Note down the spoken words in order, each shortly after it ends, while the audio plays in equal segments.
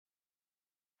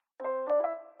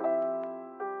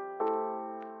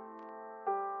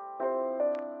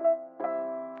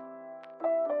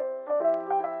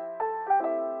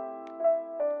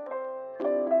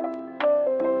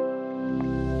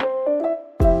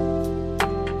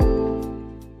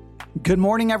Good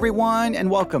morning, everyone, and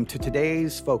welcome to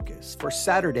today's Focus for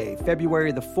Saturday,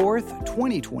 February the 4th,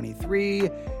 2023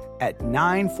 at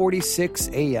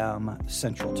 9:46 a.m.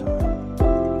 Central Time.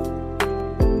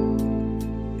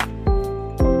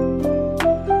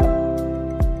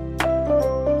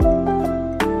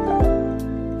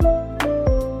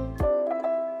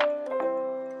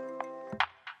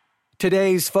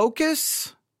 Today's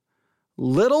Focus,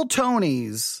 Little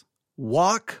Tony's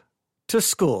Walk to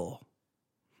School.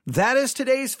 That is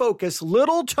today's focus,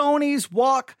 Little Tony's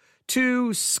Walk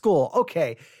to School.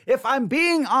 Okay, if I'm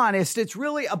being honest, it's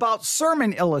really about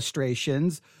sermon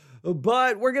illustrations,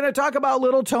 but we're going to talk about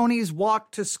Little Tony's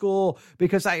Walk to School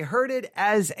because I heard it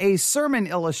as a sermon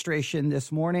illustration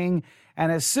this morning.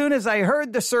 And as soon as I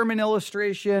heard the sermon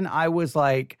illustration, I was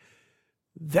like,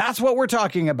 that's what we're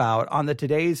talking about on the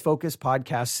Today's Focus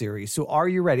podcast series. So are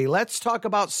you ready? Let's talk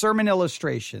about sermon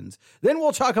illustrations. Then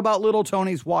we'll talk about Little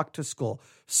Tony's Walk to School.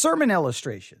 Sermon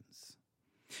illustrations.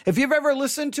 If you've ever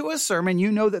listened to a sermon, you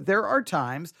know that there are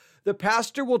times the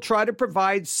pastor will try to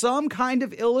provide some kind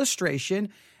of illustration,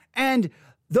 and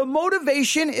the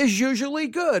motivation is usually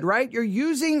good, right? You're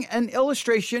using an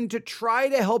illustration to try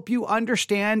to help you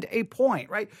understand a point,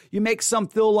 right? You make some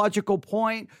theological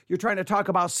point. You're trying to talk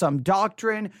about some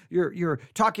doctrine. You're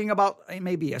talking about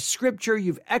maybe a scripture.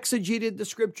 You've exegeted the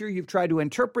scripture. You've tried to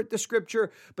interpret the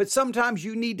scripture, but sometimes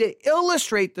you need to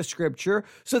illustrate the scripture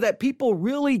so that people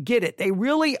really get it. They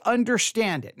really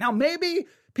understand it. Now, maybe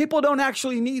people don't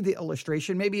actually need the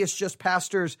illustration. Maybe it's just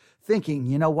pastors thinking,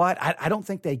 you know what? I don't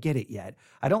think they get it yet.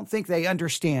 I don't think they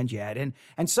understand yet.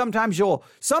 And sometimes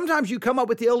you come up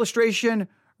with the illustration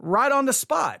right on the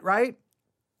spot, right?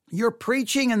 You're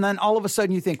preaching and then all of a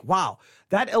sudden you think, wow,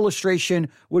 that illustration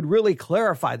would really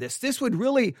clarify this. This would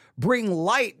really bring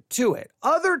light to it.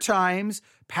 Other times,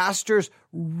 pastors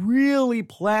really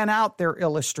plan out their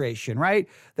illustration, right?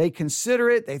 They consider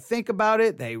it, they think about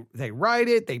it, they write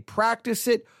it, they practice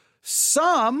it.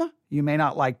 Some, you may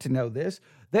not like to know this,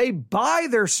 they buy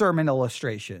their sermon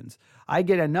illustrations. I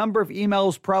get a number of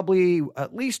emails probably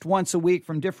at least once a week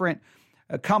from different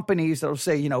companies that will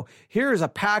say, here's a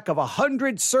pack of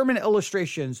 100 sermon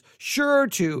illustrations, sure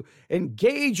to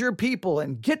engage your people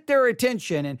and get their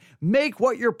attention and make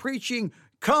what you're preaching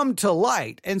come to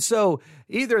light. And so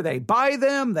either they buy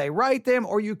them, they write them,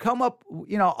 or you come up,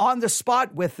 on the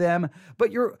spot with them.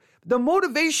 But the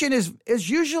motivation is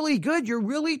usually good. You're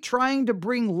really trying to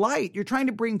bring light. You're trying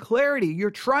to bring clarity.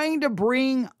 You're trying to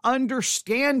bring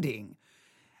understanding.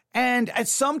 And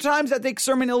sometimes I think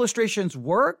sermon illustrations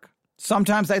work.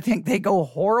 Sometimes I think they go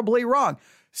horribly wrong.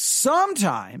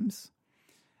 Sometimes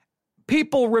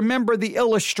people remember the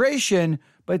illustration,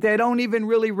 but they don't even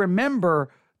really remember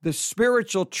the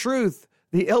spiritual truth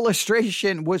the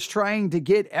illustration was trying to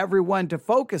get everyone to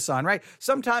focus on, right?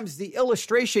 Sometimes the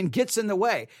illustration gets in the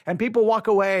way and people walk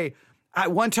away.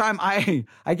 At one time,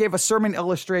 I gave a sermon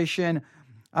illustration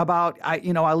about, I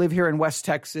live here in West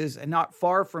Texas, and not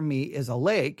far from me is a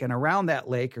lake, and around that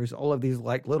lake there's all of these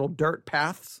like little dirt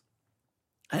paths.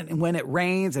 And when it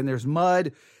rains and there's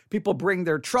mud, people bring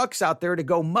their trucks out there to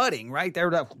go mudding, right?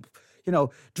 They're,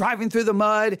 driving through the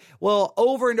mud. Well,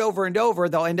 over and over and over,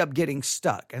 they'll end up getting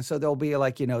stuck. And so they'll be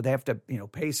like, they have to,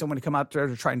 pay someone to come out there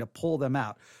to trying to pull them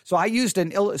out. So I used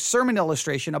a sermon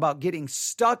illustration about getting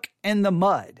stuck in the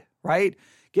mud, right?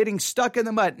 Getting stuck in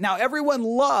the mud. Now, everyone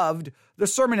loved the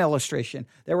sermon illustration.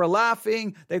 They were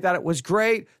laughing. They thought it was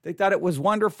great. They thought it was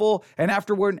wonderful. And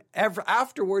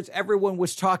afterwards, everyone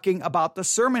was talking about the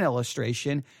sermon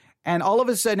illustration. And all of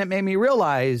a sudden, it made me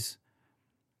realize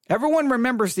everyone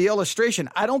remembers the illustration.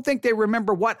 I don't think they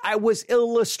remember what I was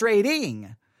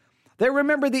illustrating. They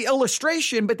remember the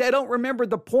illustration, but they don't remember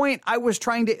the point I was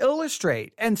trying to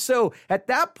illustrate. And so at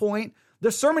that point,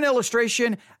 the sermon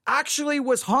illustration actually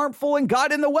was harmful and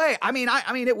got in the way. I mean,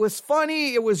 it was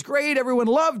funny. It was great. Everyone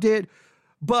loved it.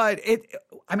 But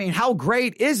how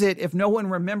great is it if no one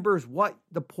remembers what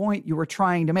the point you were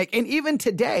trying to make? And even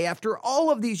today, after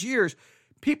all of these years,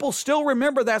 people still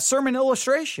remember that sermon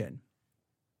illustration.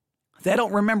 They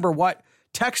don't remember what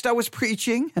text I was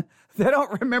preaching. They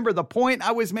don't remember the point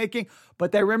I was making,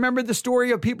 but they remember the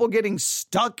story of people getting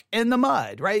stuck in the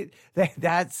mud, right?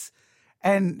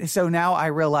 And so now I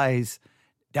realize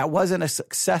that wasn't a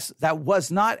success. That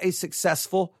was not a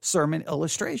successful sermon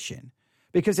illustration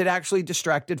because it actually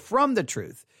distracted from the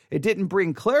truth. It didn't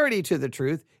bring clarity to the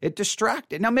truth. It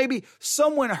distracted. Now, maybe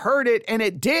someone heard it and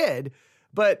it did,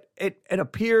 but it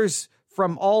appears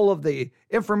from all of the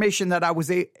information that I was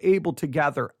able to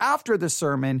gather after the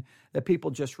sermon that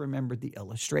people just remembered the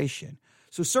illustration.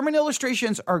 So sermon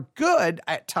illustrations are good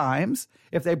at times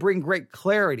if they bring great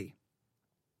clarity.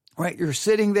 Right? You're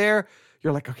sitting there,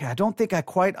 you're like, okay, I don't think I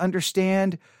quite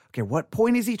understand. Okay, what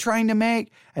point is he trying to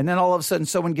make? And then all of a sudden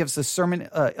someone gives the sermon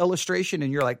illustration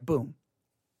and you're like, boom,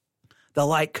 the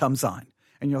light comes on.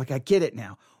 And you're like, I get it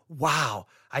now. Wow,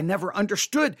 I never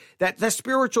understood that. The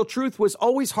spiritual truth was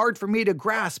always hard for me to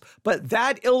grasp, but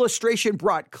that illustration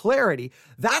brought clarity.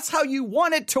 That's how you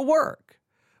want it to work.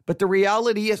 But the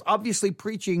reality is, obviously,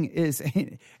 preaching is,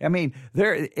 I mean,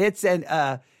 it's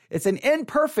an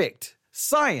imperfect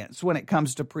science when it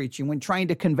comes to preaching, when trying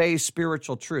to convey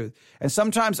spiritual truth. And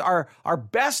sometimes our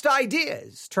best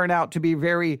ideas turn out to be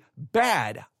very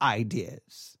bad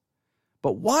ideas.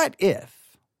 But what if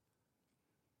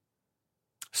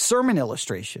sermon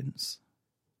illustrations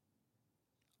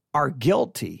are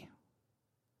guilty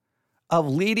of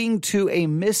leading to a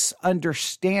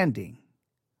misunderstanding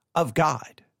of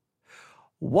God?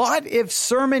 What if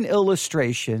sermon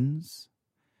illustrations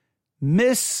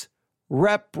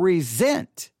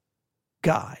misrepresent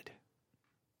God?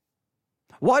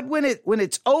 What when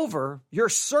it's over, your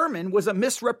sermon was a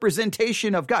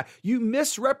misrepresentation of God? You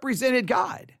misrepresented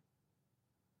God.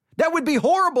 That would be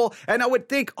horrible. And I would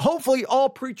think hopefully all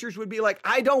preachers would be like,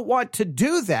 I don't want to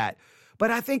do that.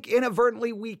 But I think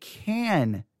inadvertently we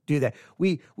can do that.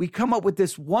 We come up with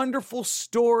this wonderful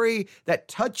story that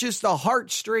touches the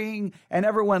heartstring and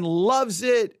everyone loves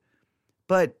it.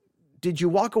 But did you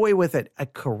walk away with it a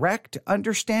correct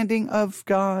understanding of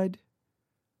God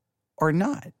or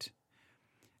not?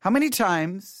 How many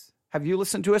times have you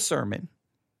listened to a sermon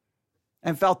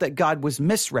and felt that God was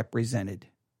misrepresented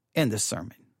in the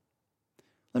sermon?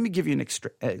 Let me give you an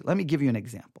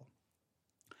example.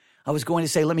 I was going to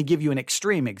say, let me give you an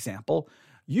extreme example.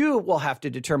 You will have to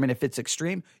determine if it's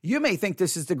extreme. You may think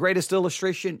this is the greatest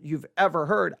illustration you've ever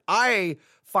heard. I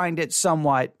find it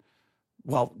somewhat,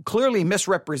 clearly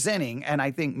misrepresenting, and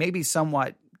I think maybe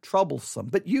somewhat troublesome,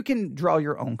 but you can draw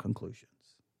your own conclusions.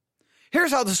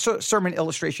 Here's how the sermon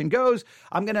illustration goes.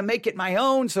 I'm going to make it my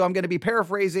own, so I'm going to be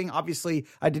paraphrasing. Obviously,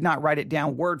 I did not write it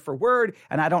down word for word,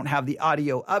 and I don't have the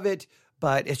audio of it,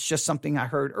 but it's just something I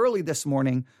heard early this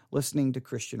morning listening to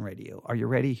Christian radio. Are you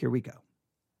ready? Here we go.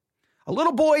 A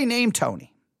little boy named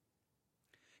Tony.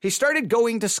 He started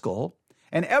going to school,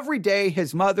 and every day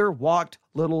his mother walked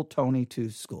little Tony to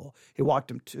school. He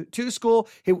walked him to school.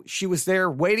 She was there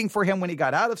waiting for him when he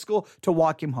got out of school to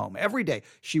walk him home. Every day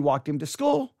she walked him to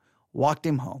school, walked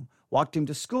him home, walked him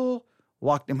to school,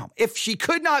 walked him home. If she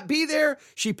could not be there,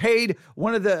 she paid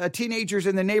one of the teenagers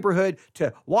in the neighborhood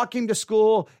to walk him to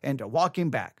school and to walk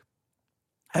him back.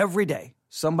 Every day,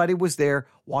 somebody was there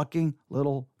walking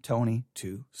little Tony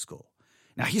to school.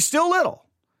 Now, he's still little,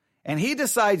 and he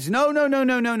decides, no,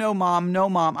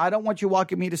 mom, I don't want you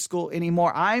walking me to school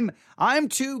anymore. I'm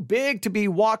too big to be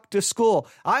walked to school.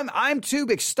 I'm too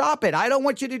big. Stop it. I don't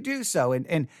want you to do so.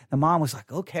 And the mom was like,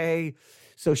 okay.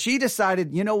 So she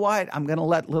decided, you know what? I'm going to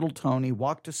let little Tony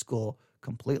walk to school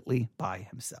completely by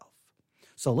himself.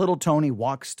 So little Tony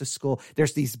walks to school.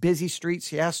 There's these busy streets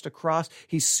he has to cross.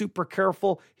 He's super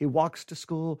careful. He walks to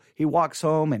school. He walks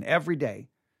home. And every day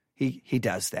he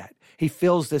does that. He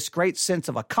feels this great sense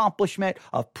of accomplishment,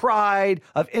 of pride,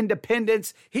 of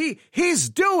independence. He's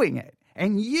doing it.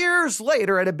 And years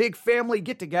later at a big family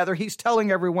get-together, he's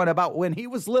telling everyone about when he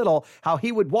was little, how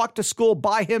he would walk to school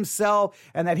by himself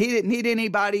and that he didn't need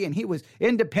anybody and he was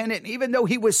independent. And even though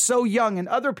he was so young and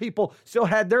other people still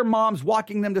had their moms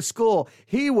walking them to school,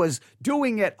 he was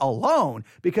doing it alone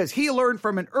because he learned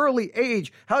from an early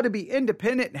age how to be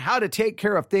independent and how to take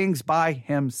care of things by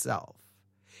himself.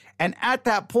 And at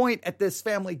that point at this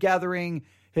family gathering,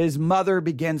 his mother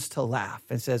begins to laugh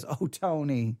and says, oh,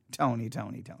 Tony.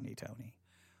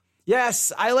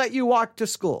 Yes, I let you walk to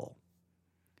school.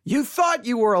 You thought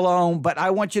you were alone, but I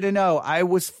want you to know I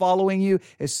was following you.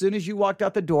 As soon as you walked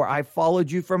out the door, I followed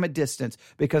you from a distance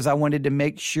because I wanted to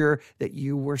make sure that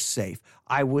you were safe.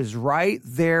 I was right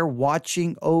there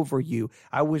watching over you.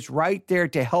 I was right there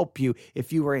to help you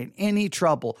if you were in any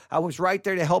trouble. I was right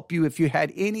there to help you if you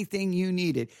had anything you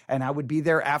needed. And I would be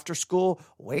there after school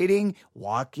waiting,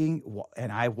 walking,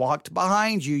 and I walked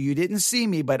behind you. You didn't see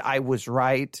me, but I was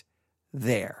right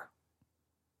there.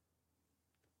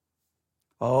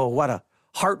 Oh, what a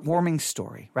heartwarming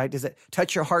story, right? Does it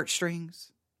touch your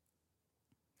heartstrings?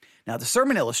 Now, the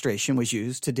sermon illustration was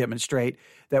used to demonstrate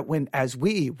that as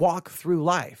we walk through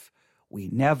life, we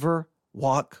never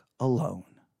walk alone.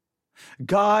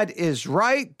 God is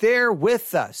right there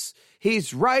with us.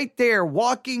 He's right there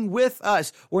walking with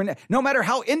us. No matter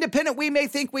how independent we may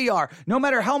think we are, no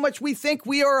matter how much we think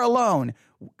we are alone,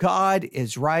 God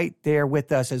is right there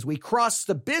with us. As we cross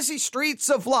the busy streets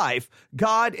of life,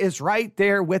 God is right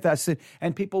there with us.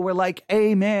 And people were like,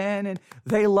 amen, and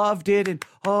they loved it, and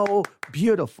oh,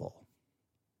 beautiful.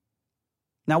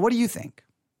 Now, what do you think?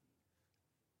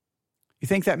 You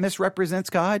think that misrepresents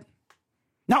God?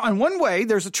 Now, in one way,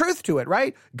 there's a truth to it,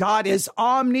 right? God is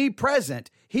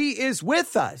omnipresent. He is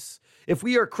with us. If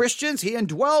we are Christians, he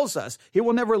indwells us. He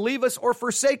will never leave us or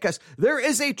forsake us. There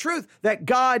is a truth that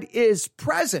God is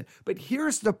present. But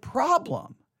here's the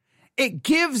problem. It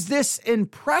gives this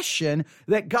impression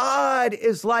that God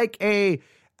is like a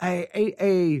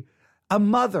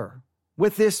mother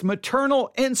with this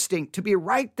maternal instinct to be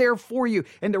right there for you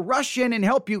and to rush in and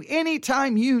help you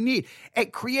anytime you need.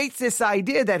 It creates this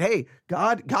idea that, hey,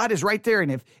 God is right there.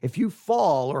 And if you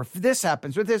fall or if this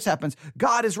happens or this happens,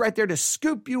 God is right there to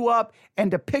scoop you up and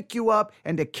to pick you up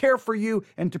and to care for you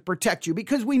and to protect you.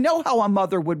 Because we know how a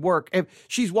mother would work if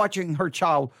she's watching her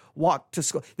child walk to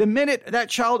school. The minute that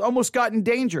child almost got in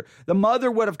danger, the mother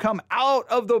would have come out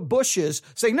of the bushes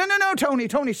saying, no, Tony,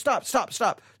 stop.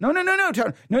 No,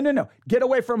 Tony, no, get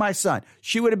away from my son.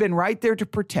 She would have been right there to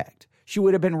protect. She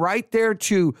would have been right there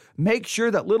to make sure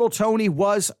that little Tony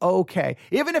was okay.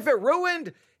 Even if it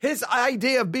ruined his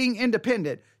idea of being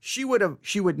independent, she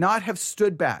would not have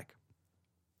stood back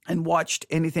and watched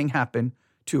anything happen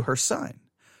to her son.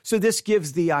 So this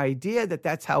gives the idea that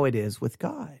that's how it is with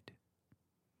God.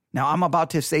 Now, I'm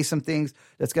about to say some things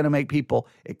that's going to make people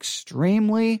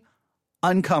extremely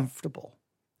uncomfortable.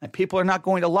 And people are not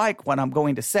going to like what I'm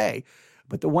going to say.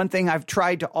 But the one thing I've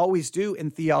tried to always do in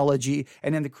theology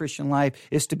and in the Christian life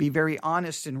is to be very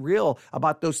honest and real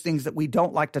about those things that we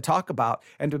don't like to talk about,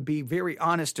 and to be very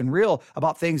honest and real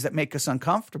about things that make us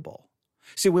uncomfortable.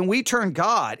 See, when we turn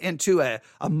God into a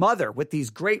mother with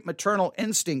these great maternal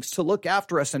instincts to look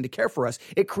after us and to care for us,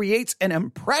 it creates an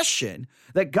impression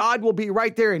that God will be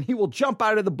right there and he will jump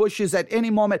out of the bushes at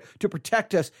any moment to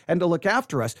protect us and to look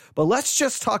after us. But let's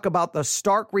just talk about the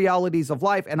stark realities of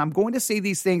life, and I'm going to say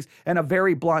these things in a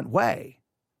very blunt way.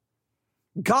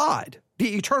 God,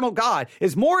 the eternal God,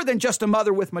 is more than just a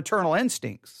mother with maternal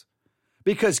instincts.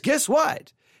 Because guess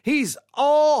what? He's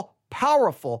all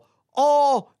powerful,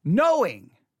 all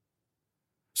knowing.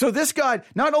 So this God,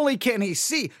 not only can he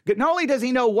see, not only does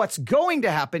he know what's going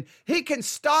to happen, he can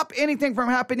stop anything from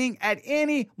happening at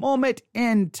any moment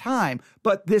in time.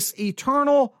 But this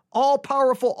eternal,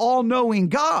 all-powerful, all-knowing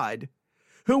God,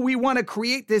 who we want to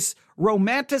create this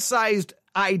romanticized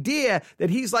idea that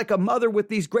he's like a mother with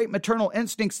these great maternal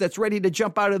instincts that's ready to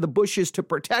jump out of the bushes to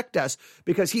protect us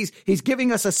because he's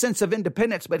giving us a sense of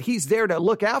independence, but he's there to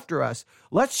look after us.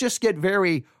 Let's just get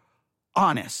very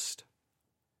honest.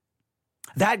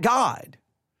 That God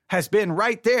has been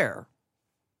right there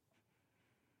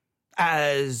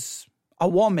as a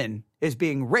woman is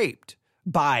being raped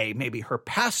by maybe her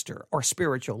pastor or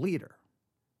spiritual leader.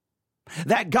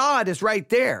 That God is right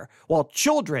there while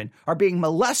children are being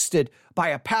molested by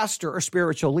a pastor or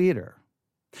spiritual leader.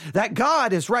 That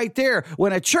God is right there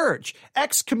when a church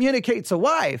excommunicates a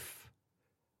wife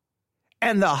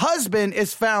and the husband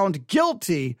is found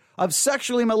guilty of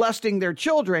sexually molesting their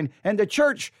children, and the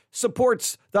church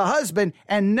supports the husband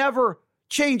and never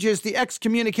changes the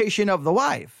excommunication of the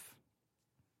wife.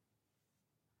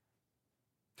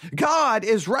 God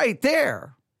is right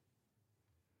there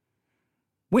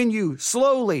when you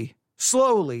slowly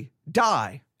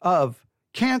die of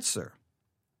cancer.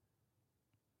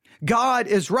 God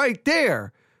is right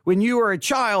there when you are a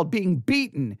child being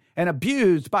beaten and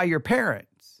abused by your parents.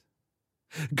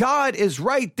 God is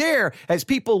right there as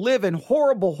people live in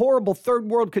horrible third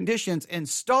world conditions and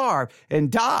starve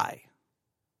and die.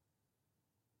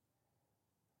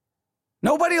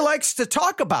 Nobody likes to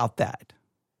talk about that.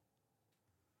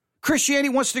 Christianity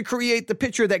wants to create the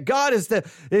picture that God is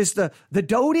the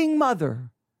doting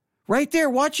mother right there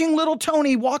watching little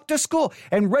Tony walk to school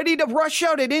and ready to rush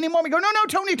out at any moment. Go, no,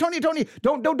 Tony,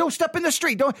 don't step in the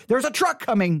street. There's a truck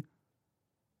coming.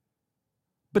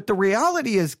 But the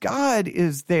reality is God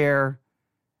is there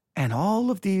and all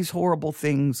of these horrible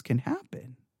things can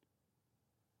happen.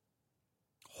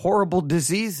 Horrible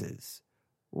diseases,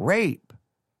 rape,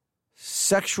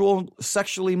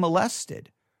 sexually molested,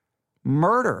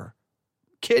 murder,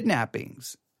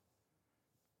 kidnappings,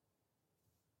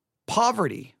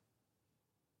 poverty,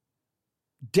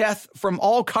 death from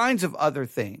all kinds of other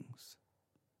things.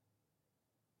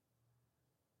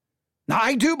 Now,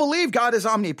 I do believe God is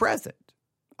omnipresent.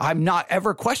 I'm not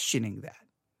ever questioning that.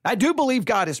 I do believe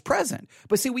God is present.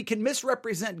 But see, we can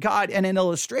misrepresent God in an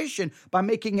illustration by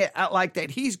making it out like that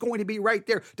he's going to be right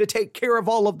there to take care of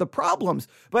all of the problems.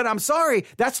 But I'm sorry,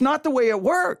 that's not the way it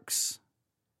works.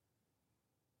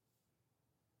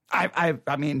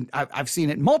 I've seen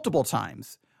it multiple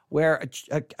times where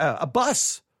a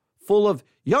bus full of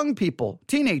young people,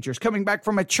 teenagers coming back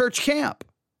from a church camp,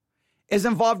 is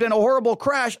involved in a horrible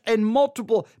crash and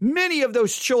many of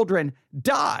those children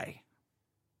die.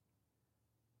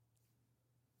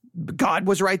 God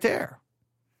was right there.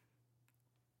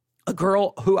 A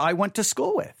girl who I went to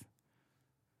school with.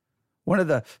 One of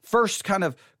the first kind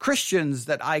of Christians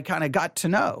that I kind of got to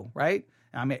know, right?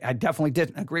 I mean, I definitely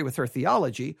didn't agree with her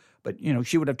theology, but,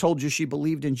 she would have told you she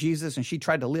believed in Jesus, and she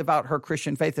tried to live out her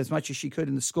Christian faith as much as she could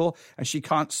in the school, and she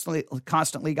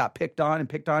constantly got picked on.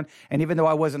 And even though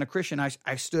I wasn't a Christian,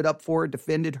 I stood up for her,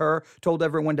 defended her, told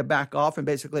everyone to back off, and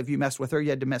basically if you messed with her, you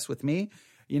had to mess with me.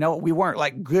 We weren't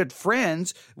like good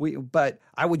friends, but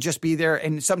I would just be there,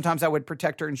 and sometimes I would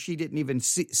protect her, and she didn't even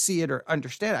see it or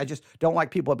understand it. I just don't like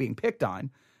people being picked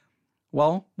on.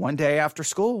 Well, one day after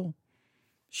school,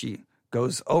 she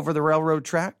goes over the railroad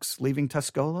tracks, leaving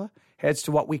Tuscola, heads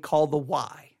to what we call the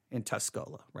Y in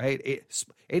Tuscola, right?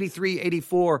 83,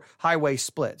 84 highway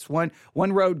splits. One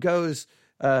road goes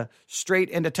straight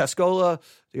into Tuscola.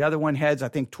 The other one heads, I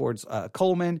think, towards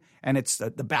Coleman, and it's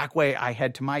the back way I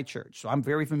head to my church. So I'm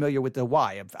very familiar with the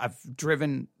Y. I've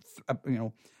driven,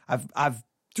 I've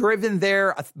driven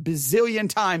there a bazillion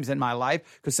times in my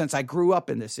life because since I grew up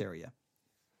in this area.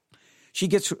 She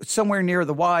gets somewhere near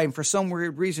the Y, and for some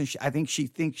weird reason, I think she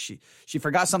thinks she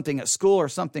forgot something at school or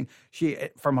something.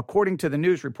 According to the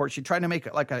news report, she tried to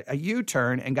make like a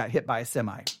U-turn and got hit by a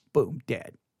semi. Boom,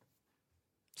 dead.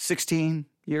 16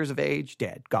 years of age,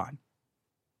 dead, gone.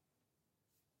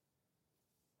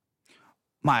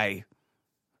 My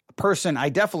person I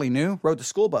definitely knew rode the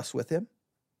school bus with him.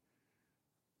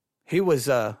 He was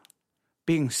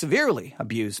being severely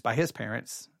abused by his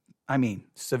parents. I mean,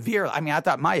 severe. I mean, I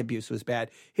thought my abuse was bad.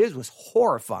 His was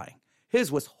horrifying.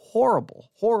 His was horrible,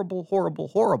 horrible, horrible,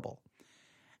 horrible.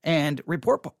 And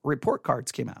report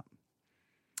cards came out.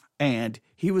 And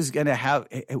he was going to have,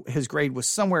 his grade was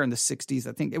somewhere in the 60s.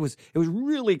 I think it was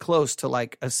really close to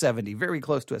like a 70, very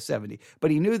close to a 70.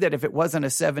 But he knew that if it wasn't a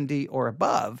 70 or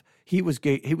above, he was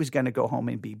going to go home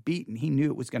and be beaten. He knew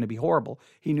it was going to be horrible.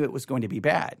 He knew it was going to be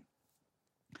bad.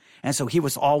 And so he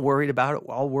was all worried about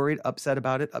it, upset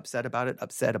about it.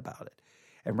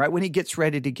 And right when he gets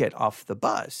ready to get off the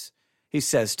bus, he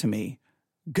says to me,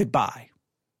 goodbye.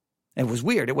 And it was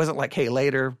weird. It wasn't like, hey,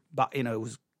 later, but, it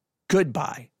was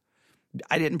goodbye.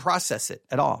 I didn't process it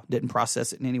at all. Didn't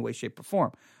process it in any way, shape, or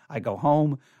form. I go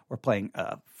home. We're playing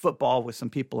football with some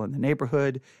people in the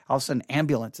neighborhood. All of a sudden,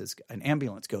 an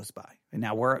ambulance goes by. And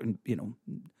now we're in,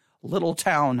 little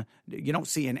town. You don't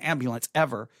see an ambulance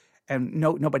ever. And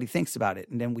nobody thinks about it.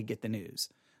 And then we get the news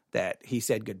that he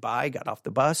said goodbye, got off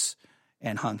the bus,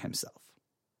 and hung himself.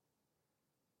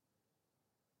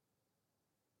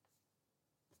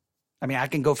 I mean, I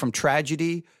can go from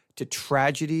tragedy to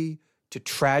tragedy to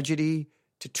tragedy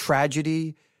to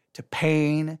tragedy to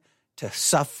pain to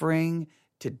suffering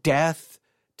to death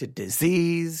to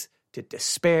disease to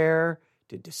despair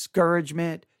to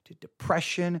discouragement to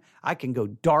depression. I can go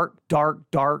dark,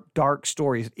 dark, dark, dark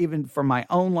stories, even from my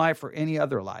own life or any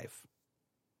other life.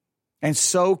 And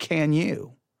so can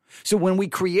you. So when we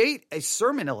create a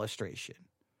sermon illustration,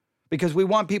 because we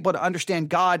want people to understand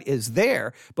God is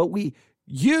there, but we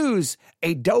use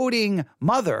a doting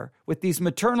mother with these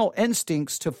maternal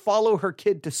instincts to follow her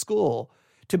kid to school,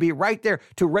 to be right there,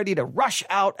 to ready to rush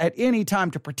out at any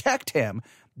time to protect him.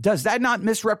 Does that not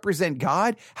misrepresent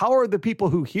God? How are the people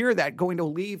who hear that going to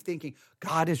leave thinking,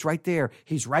 God is right there.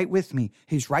 He's right with me.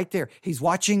 He's right there. He's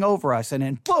watching over us. And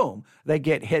then boom, they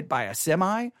get hit by a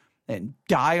semi and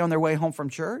die on their way home from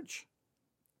church?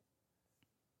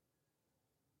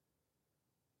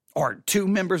 Or two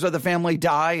members of the family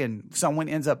die and someone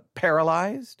ends up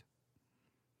paralyzed?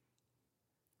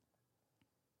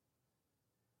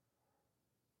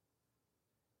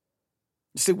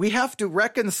 See, we have to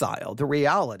reconcile the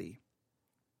reality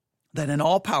that an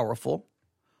all-powerful,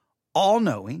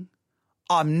 all-knowing,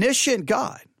 omniscient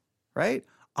God, right?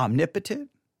 Omnipotent,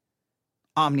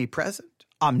 omnipresent,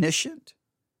 omniscient.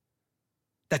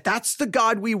 That's the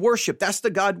God we worship. That's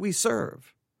the God we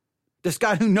serve. This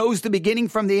God who knows the beginning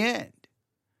from the end.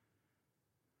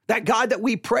 That God that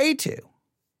we pray to.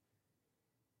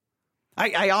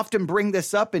 I often bring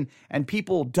this up and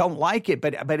people don't like it,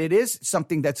 but it is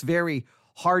something that's very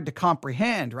hard to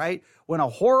comprehend, right? When a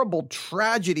horrible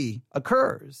tragedy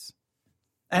occurs.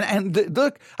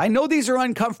 Look, I know these are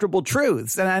uncomfortable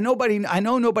truths, and I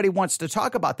know nobody wants to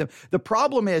talk about them. The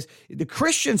problem is the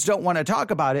Christians don't want to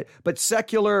talk about it, but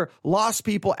secular, lost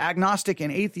people, agnostic,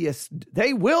 and atheists,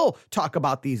 they will talk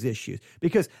about these issues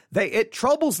because it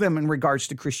troubles them in regards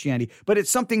to Christianity. But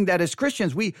it's something that as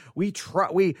Christians we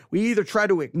either try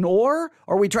to ignore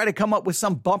or we try to come up with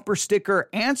some bumper sticker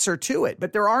answer to it.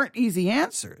 But there aren't easy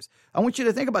answers. I want you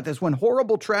to think about this. When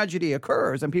horrible tragedy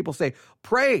occurs and people say,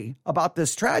 pray about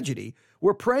this tragedy,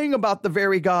 we're praying about the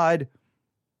very God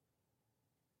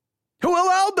who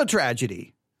allowed the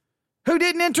tragedy, who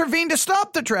didn't intervene to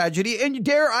stop the tragedy, and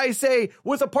dare I say,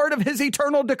 was a part of his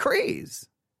eternal decrees.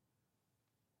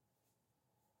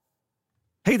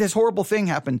 Hey, this horrible thing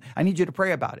happened. I need you to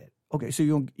pray about it. Okay, so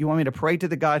you want me to pray to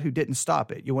the God who didn't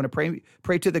stop it. You want to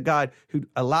pray to the God who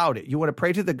allowed it. You want to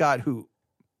pray to the God who,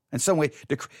 in some way,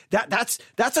 that's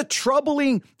a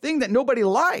troubling thing that nobody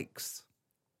likes.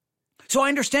 So I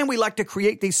understand we like to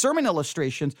create these sermon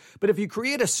illustrations, but if you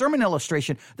create a sermon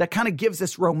illustration that kind of gives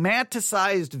this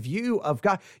romanticized view of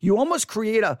God, you almost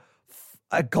create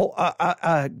dare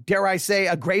I say,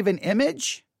 a graven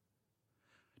image.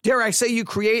 Dare I say you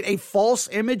create a false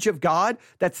image of God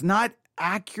that's not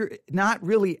accurate, not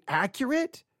really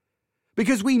accurate,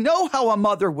 because we know how a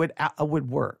mother would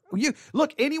work. You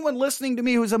look, anyone listening to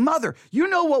me who's a mother, you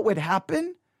know what would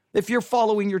happen if you're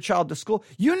following your child to school.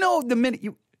 You know, the minute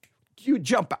you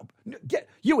jump out,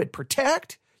 you would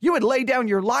protect, you would lay down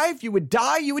your life, you would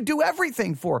die, you would do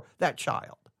everything for that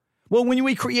child. Well, when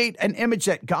we create an image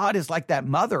that God is like that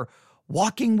mother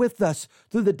walking with us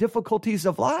through the difficulties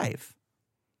of life,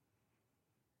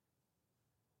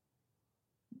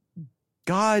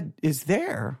 God is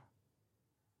there,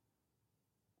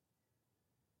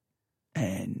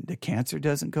 and the cancer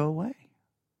doesn't go away.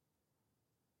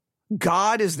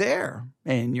 God is there,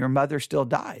 and your mother still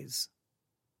dies.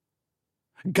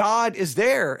 God is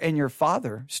there, and your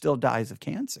father still dies of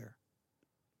cancer.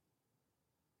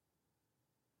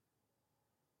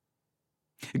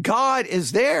 God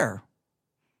is there.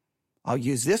 I'll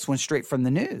use this one straight from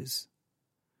the news.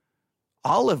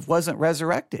 Olive wasn't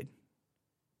resurrected.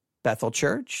 Bethel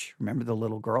Church, remember the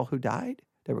little girl who died?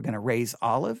 They were going to raise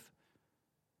Olive.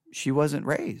 She wasn't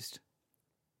raised.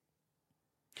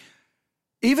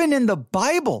 Even in the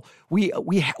Bible, we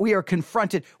are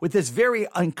confronted with this very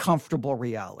uncomfortable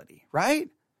reality, right?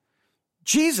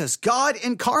 Jesus, God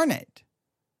incarnate.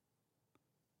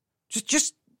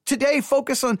 Just today,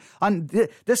 focus on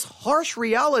this harsh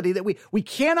reality that we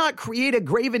cannot create a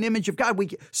graven image of God.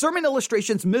 Sermon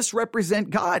illustrations misrepresent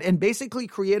God and basically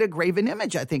create a graven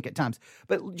image, I think, at times.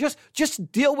 But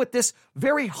just deal with this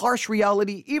very harsh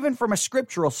reality, even from a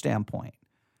scriptural standpoint.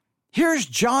 Here's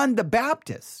John the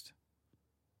Baptist,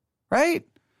 right?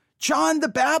 John the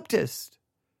Baptist,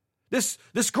 this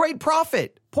great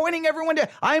prophet, pointing everyone to,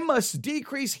 I must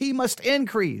decrease, he must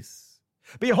increase.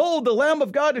 Behold, the Lamb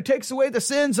of God who takes away the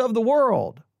sins of the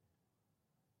world.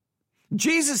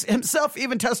 Jesus himself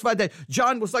even testified that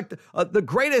John was like the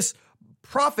greatest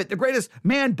prophet, the greatest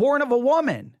man born of a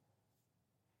woman.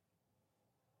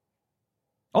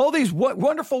 All these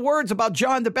wonderful words about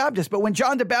John the Baptist, but when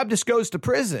John the Baptist goes to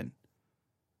prison,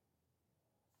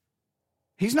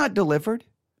 he's not delivered.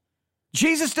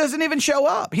 Jesus doesn't even show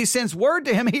up. He sends word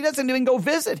to him. He doesn't even go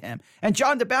visit him. And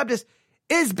John the Baptist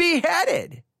is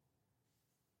beheaded.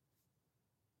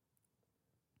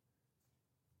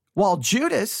 While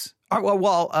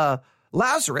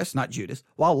Lazarus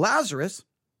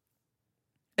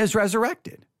is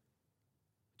resurrected.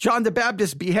 John the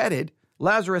Baptist beheaded,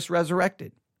 Lazarus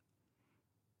resurrected.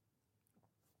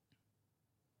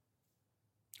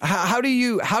 How do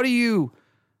you, do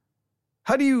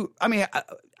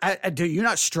you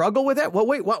not struggle with that? Well,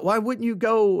 wait, why wouldn't you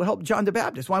go help John the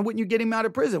Baptist? Why wouldn't you get him out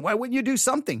of prison? Why wouldn't you do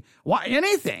something? Why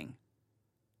anything?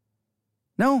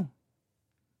 No.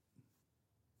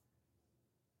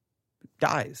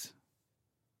 Dies.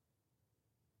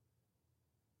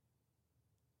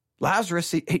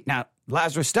 Lazarus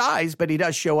dies, but he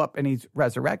does show up and he's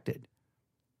resurrected.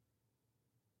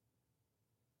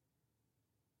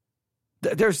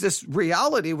 There's this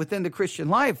reality within the Christian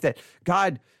life that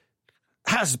God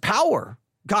has power.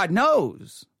 God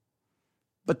knows.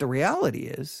 But the reality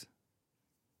is,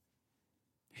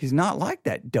 he's not like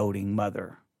that doting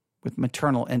mother with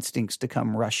maternal instincts to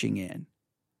come rushing in.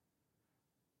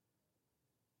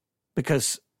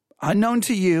 Because unknown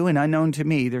to you and unknown to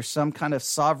me, there's some kind of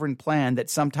sovereign plan that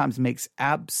sometimes makes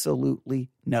absolutely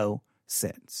no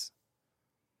sense.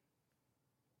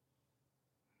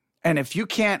 And if you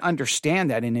can't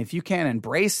understand that, and if you can't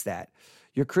embrace that,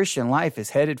 your Christian life is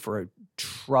headed for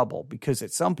trouble, because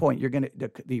at some point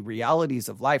the realities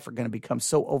of life are going to become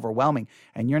so overwhelming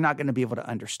and you're not going to be able to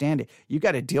understand it. You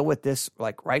got to deal with this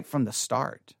like right from the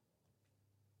start.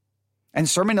 And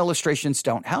sermon illustrations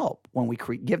don't help when we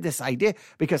give this idea,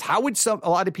 because how would a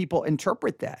lot of people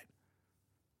interpret that?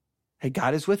 Hey,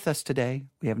 God is with us today.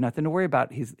 We have nothing to worry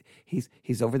about. He's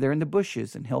over there in the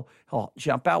bushes, and he'll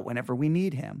jump out whenever we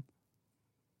need him.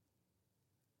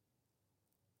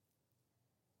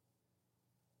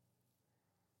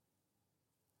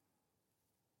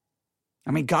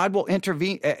 I mean, God will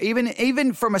intervene,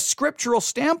 even from a scriptural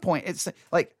standpoint. It's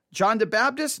like John the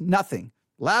Baptist, nothing.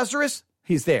 Lazarus,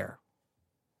 he's there.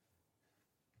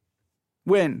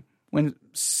 When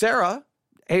Sarah,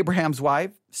 Abraham's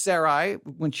wife, Sarai,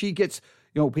 when she gets,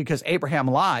 because Abraham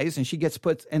lies and she gets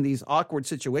put in these awkward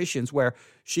situations where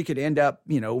she could end up,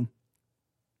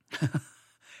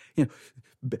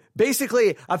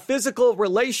 basically a physical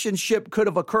relationship could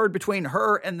have occurred between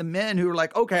her and the men who were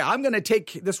like, okay, I'm going to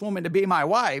take this woman to be my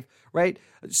wife, right?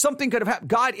 Something could have happened.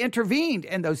 God intervened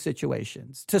in those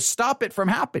situations to stop it from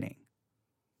happening.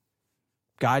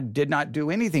 God did not do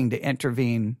anything to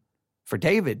intervene for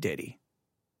David, did he?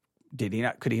 Did he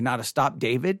not? Could he not have stopped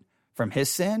David from his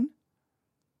sin?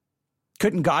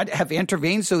 Couldn't God have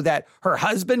intervened so that her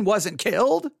husband wasn't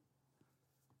killed?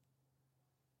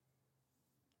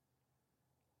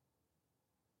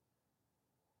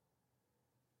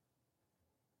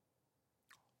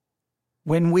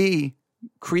 When we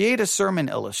create a sermon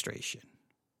illustration,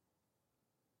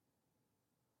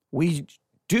 we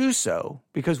do so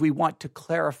because we want to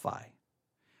clarify.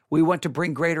 We want to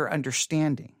bring greater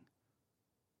understanding.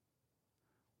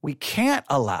 We can't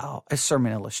allow a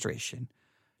sermon illustration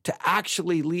to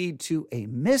actually lead to a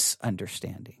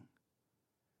misunderstanding,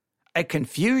 a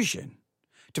confusion,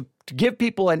 to give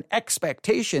people an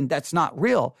expectation that's not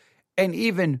real, and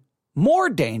even more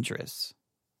dangerous.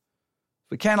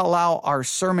 We can't allow our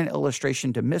sermon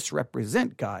illustration to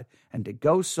misrepresent God and to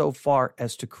go so far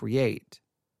as to create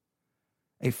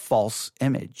a false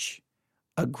image,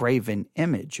 a graven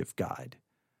image of God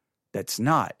that's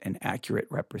not an accurate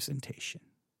representation.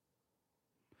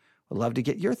 I'd love to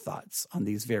get your thoughts on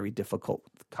these very difficult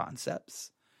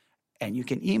concepts, and you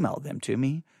can email them to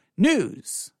me,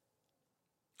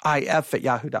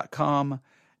 newsif@yahoo.com,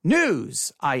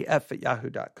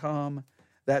 newsif@yahoo.com.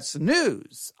 That's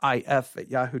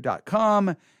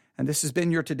newsif@yahoo.com. And this has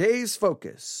been your Today's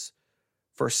Focus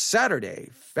for Saturday,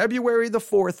 February the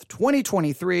 4th,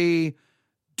 2023.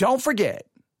 Don't forget,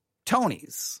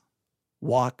 Tony's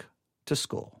Walk to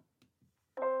School.